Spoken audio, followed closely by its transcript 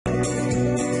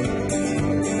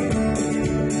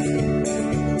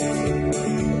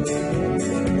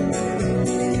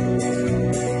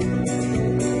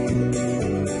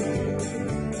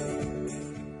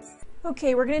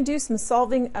Okay, we're going to do some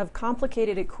solving of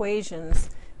complicated equations.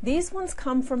 These ones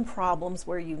come from problems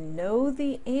where you know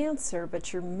the answer,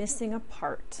 but you're missing a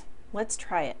part. Let's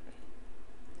try it.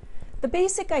 The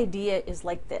basic idea is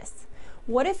like this.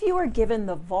 What if you were given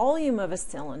the volume of a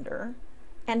cylinder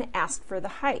and asked for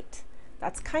the height?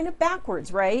 That's kind of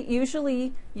backwards, right?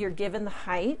 Usually you're given the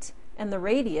height and the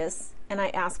radius, and I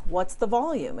ask, what's the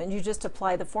volume? And you just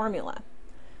apply the formula.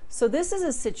 So this is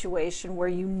a situation where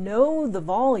you know the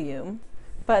volume,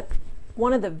 but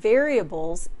one of the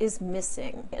variables is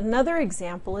missing. Another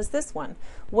example is this one.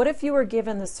 What if you were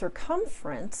given the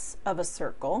circumference of a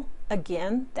circle?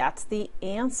 Again, that's the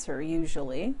answer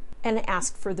usually. And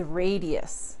asked for the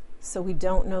radius. So we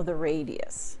don't know the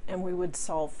radius, and we would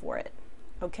solve for it.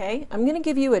 Okay? I'm going to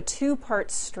give you a two-part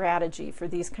strategy for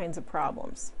these kinds of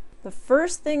problems. The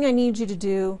first thing I need you to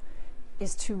do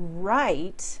is to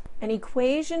write an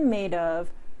equation made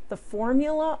of the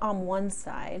formula on one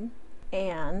side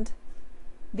and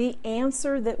the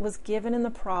answer that was given in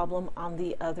the problem on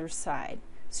the other side.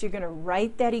 So you're going to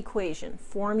write that equation,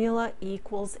 formula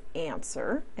equals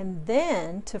answer, and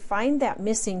then to find that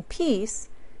missing piece,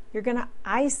 you're going to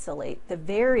isolate the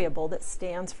variable that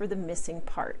stands for the missing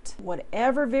part.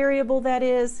 Whatever variable that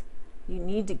is, you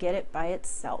need to get it by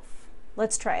itself.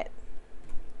 Let's try it.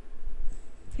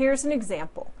 Here's an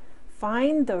example.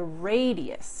 Find the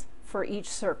radius for each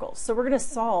circle. So we're going to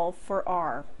solve for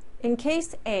r. In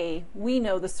case A, we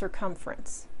know the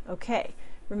circumference. Okay,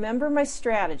 remember my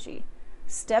strategy.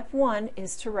 Step one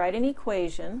is to write an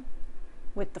equation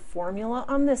with the formula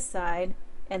on this side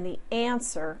and the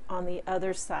answer on the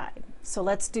other side. So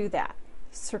let's do that.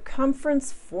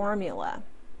 Circumference formula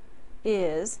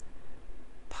is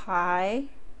pi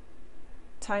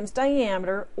times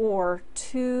diameter, or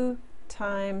 2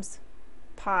 times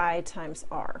pi times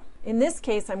r. In this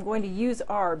case, I'm going to use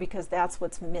r because that's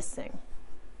what's missing.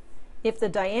 If the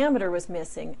diameter was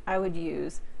missing, I would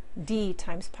use d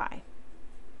times pi.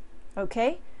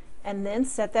 Okay? And then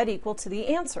set that equal to the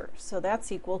answer. So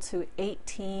that's equal to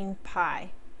 18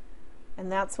 pi.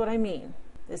 And that's what I mean.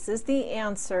 This is the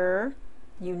answer.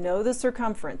 You know the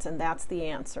circumference, and that's the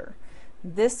answer.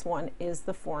 This one is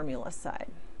the formula side.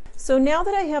 So now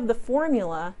that I have the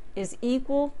formula is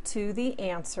equal to the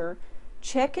answer,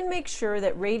 check and make sure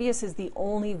that radius is the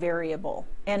only variable,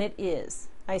 and it is.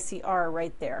 I see r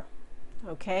right there.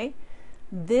 Okay?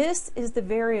 This is the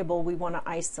variable we want to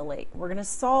isolate. We're going to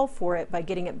solve for it by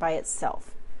getting it by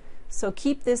itself. So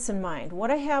keep this in mind. What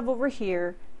I have over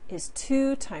here is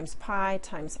 2 times pi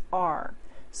times r.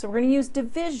 So we're going to use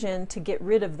division to get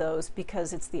rid of those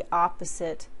because it's the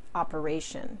opposite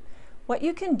operation. What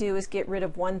you can do is get rid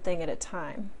of one thing at a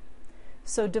time.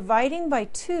 So dividing by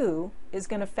 2 is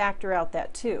going to factor out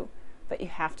that 2, but you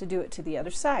have to do it to the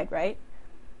other side, right?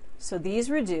 So these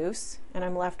reduce, and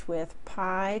I'm left with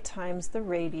pi times the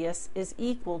radius is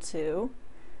equal to,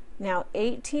 now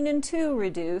 18 and 2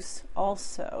 reduce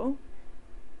also,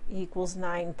 equals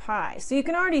 9 pi. So you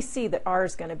can already see that r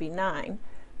is going to be 9.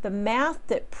 The math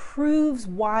that proves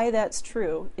why that's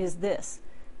true is this.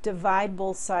 Divide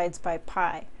both sides by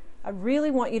pi. I really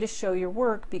want you to show your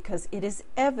work because it is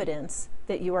evidence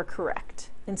that you are correct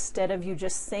instead of you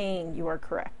just saying you are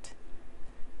correct.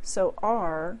 So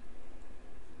r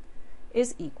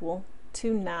is equal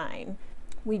to 9.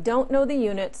 We don't know the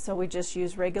units, so we just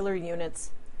use regular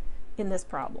units in this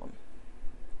problem.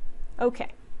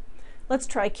 Okay, let's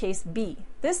try case B.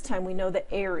 This time we know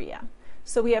the area.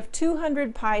 So we have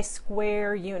 200 pi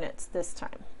square units this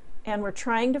time. And we're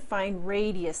trying to find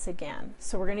radius again.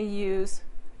 So we're going to use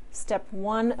step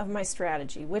 1 of my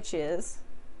strategy, which is,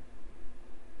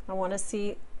 I want to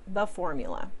see the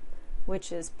formula,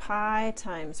 which is pi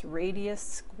times radius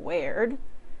squared,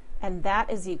 and that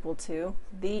is equal to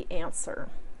the answer,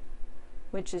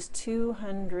 which is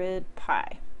 200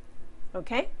 pi.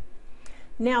 Okay?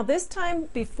 Now this time,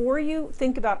 before you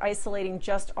think about isolating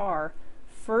just r,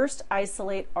 first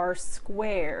isolate r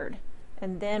squared,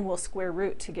 and then we'll square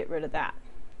root to get rid of that.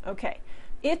 Okay,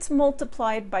 it's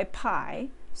multiplied by pi,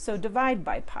 so divide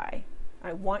by pi.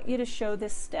 I want you to show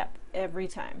this step every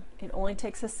time. It only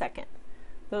takes a second.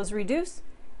 Those reduce,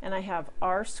 and I have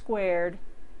r squared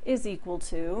is equal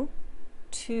to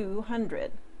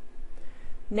 200.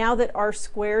 Now that r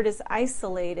squared is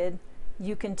isolated,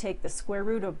 you can take the square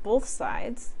root of both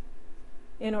sides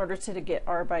in order to get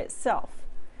r by itself.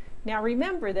 Now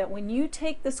remember that when you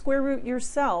take the square root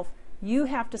yourself, you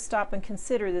have to stop and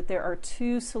consider that there are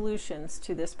 2 solutions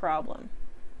to this problem.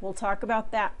 We'll talk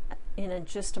about that in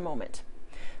just a moment.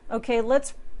 Okay,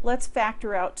 let's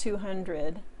factor out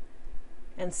 200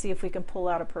 and see if we can pull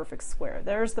out a perfect square.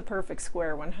 There's the perfect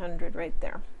square, 100 right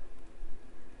there.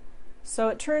 So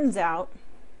it turns out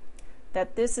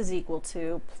that this is equal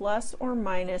to plus or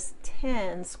minus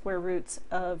 10 square roots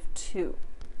of 2.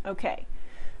 Okay,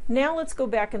 now let's go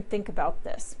back and think about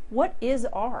this. What is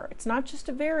r? It's not just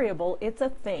a variable, it's a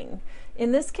thing.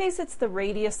 In this case, it's the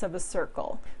radius of a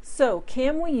circle. So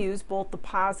can we use both the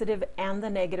positive and the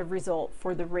negative result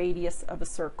for the radius of a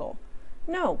circle?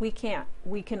 No, we can't.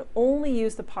 We can only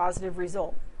use the positive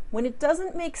result. When it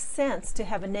doesn't make sense to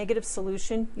have a negative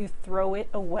solution, you throw it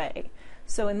away.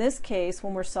 So in this case,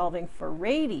 when we're solving for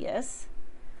radius,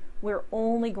 we're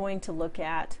only going to look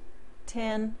at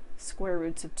 10 square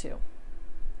roots of 2.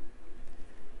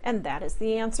 And that is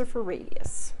the answer for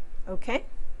radius. Okay?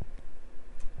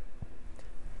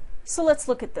 So let's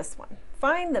look at this one.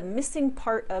 Find the missing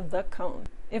part of the cone.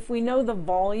 If we know the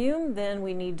volume, then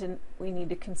we need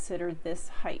to consider this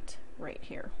height right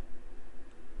here.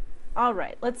 All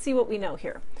right, let's see what we know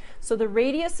here. So the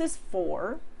radius is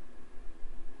 4,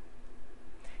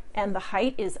 and the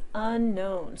height is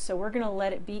unknown, so we're going to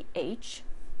let it be h,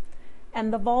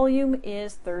 and the volume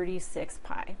is 36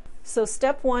 pi. So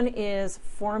step 1 is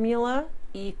formula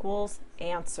equals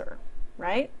answer,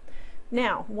 right?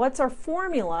 Now, what's our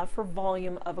formula for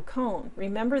volume of a cone?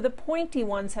 Remember, the pointy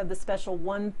ones have the special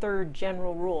 1/3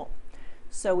 general rule.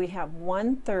 So we have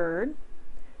 1/3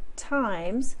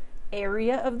 times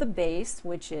area of the base,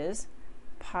 which is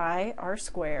pi r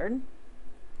squared,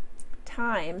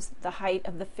 times the height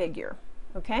of the figure,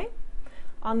 okay?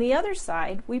 On the other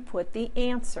side, we put the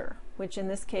answer, which in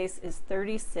this case is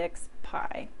 36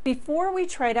 pi. Before we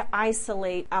try to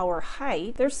isolate our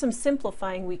height, there's some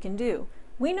simplifying we can do.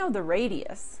 We know the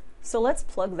radius, so let's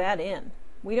plug that in.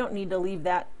 We don't need to leave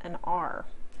that an r.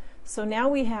 So now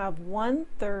we have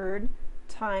 1/3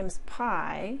 times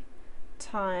pi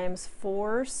times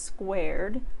 4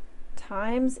 squared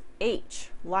times h.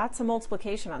 Lots of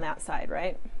multiplication on that side,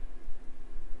 right?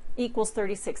 Equals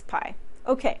 36 pi.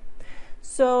 Okay,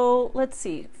 so let's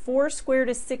see. 4 squared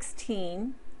is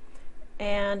 16,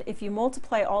 and if you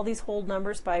multiply all these whole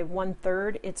numbers by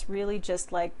 1/3, it's really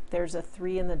just like there's a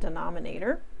 3 in the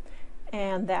denominator,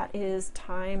 and that is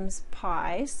times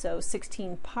pi, so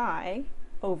 16 pi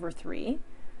over 3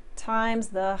 times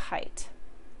the height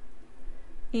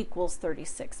equals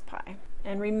 36 pi.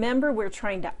 And remember, we're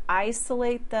trying to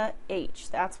isolate the h.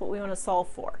 That's what we want to solve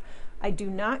for. I do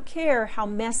not care how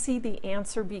messy the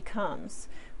answer becomes.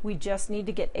 We just need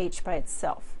to get h by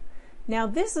itself. Now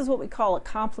this is what we call a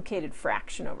complicated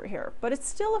fraction over here, but it's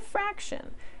still a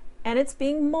fraction, and it's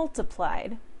being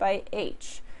multiplied by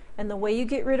h. And the way you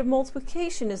get rid of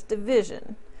multiplication is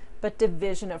division. But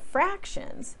division of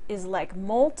fractions is like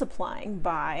multiplying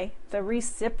by the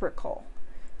reciprocal.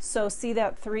 So see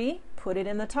that 3? Put it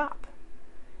in the top.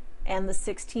 And the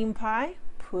 16 pi?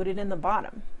 Put it in the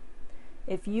bottom.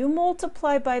 If you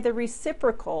multiply by the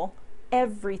reciprocal,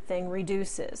 everything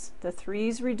reduces. The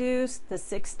 3's reduce, the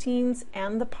 16's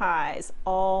and the pi's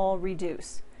all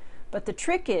reduce. But the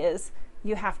trick is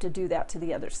you have to do that to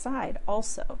the other side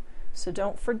also. So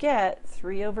don't forget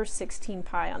 3 over 16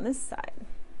 pi on this side.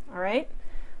 All right?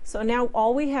 So now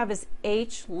all we have is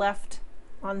h left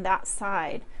on that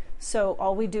side. So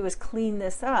all we do is clean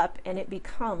this up and it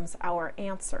becomes our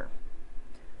answer.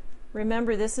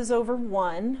 Remember, this is over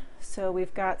 1, so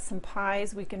we've got some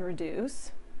pi's we can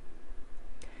reduce.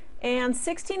 And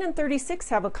 16 and 36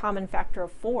 have a common factor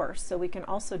of 4, so we can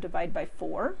also divide by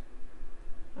 4.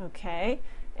 Okay,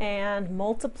 and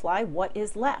multiply what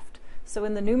is left. So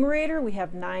in the numerator, we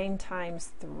have 9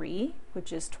 times 3,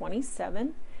 which is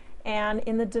 27. And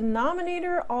in the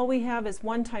denominator, all we have is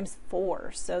 1 times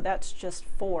 4, so that's just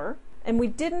 4. And we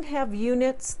didn't have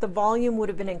units. The volume would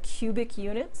have been in cubic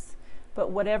units,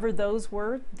 but whatever those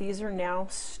were, these are now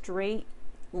straight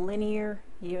linear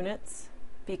units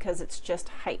because it's just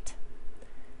height.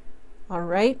 All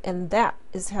right, and that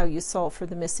is how you solve for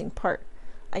the missing part.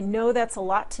 I know that's a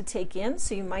lot to take in,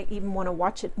 so you might even want to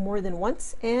watch it more than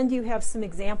once, and you have some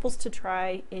examples to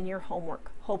try in your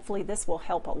homework. Hopefully this will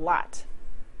help a lot.